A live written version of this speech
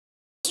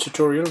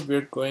tutorial,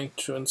 we're going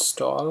to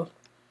install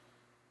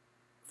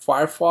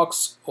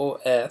Firefox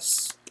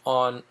OS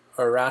on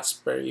a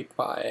Raspberry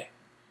Pi.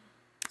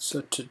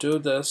 So to do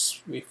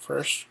this, we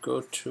first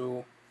go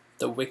to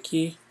the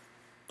wiki,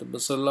 the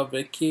Mozilla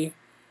wiki,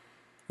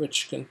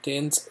 which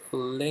contains a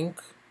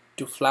link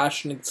to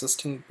flash an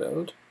existing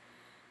build.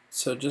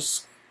 So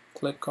just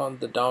click on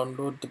the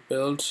download the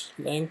build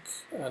link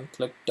and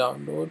click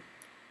download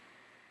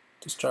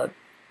to start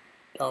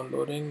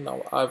downloading.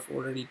 Now I've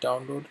already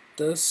downloaded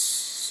this,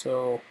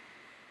 so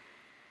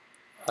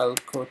I'll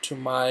go to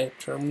my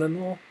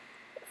terminal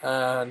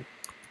and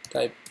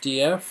type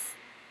df.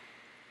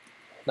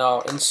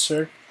 Now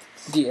insert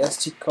the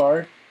SD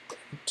card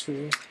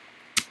into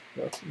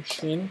your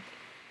machine,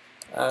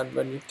 and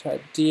when you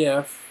type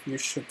df, you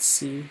should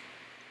see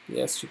the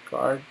SD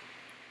card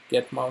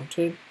get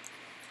mounted.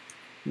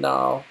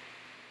 Now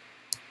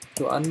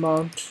to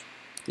unmount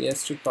the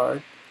SD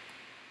card,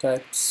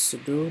 type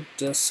sudo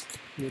disk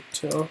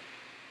util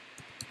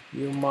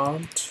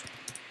umount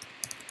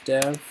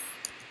dev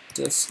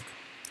disk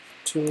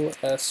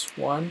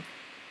 2s1,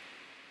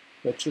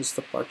 which is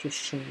the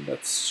partition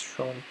that's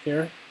shown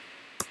here.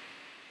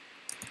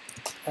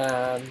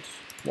 And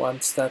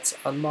once that's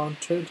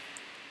unmounted,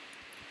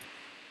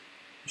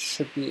 you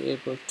should be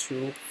able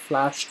to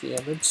flash the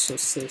image. So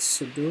say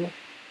sudo.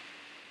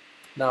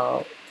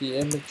 Now the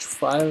image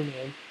file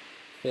name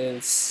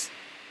is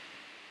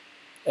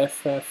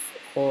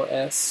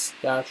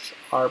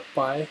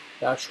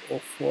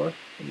ffos-rpi-04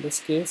 in this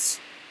case.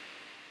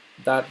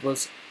 That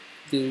was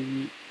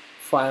the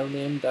file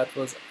name that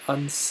was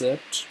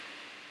unzipped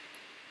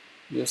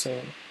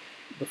using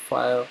the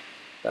file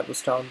that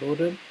was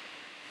downloaded.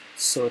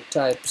 So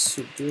type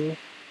sudo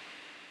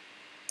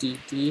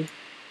dd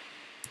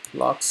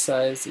block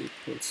size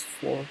equals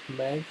 4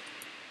 meg,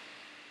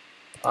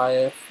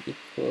 if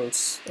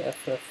equals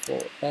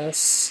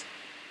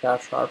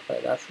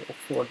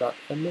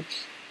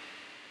ffos-rpi-04.image,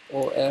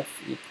 of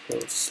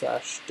equals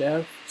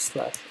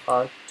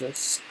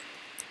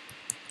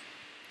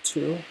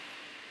 /dev/artdisk2,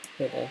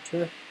 hit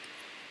enter,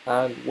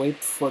 and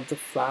wait for the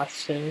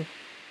flashing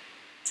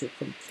to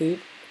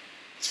complete.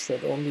 It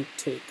should only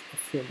take a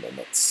few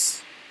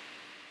minutes.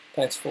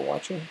 Thanks for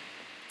watching.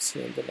 See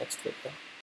you in the next video.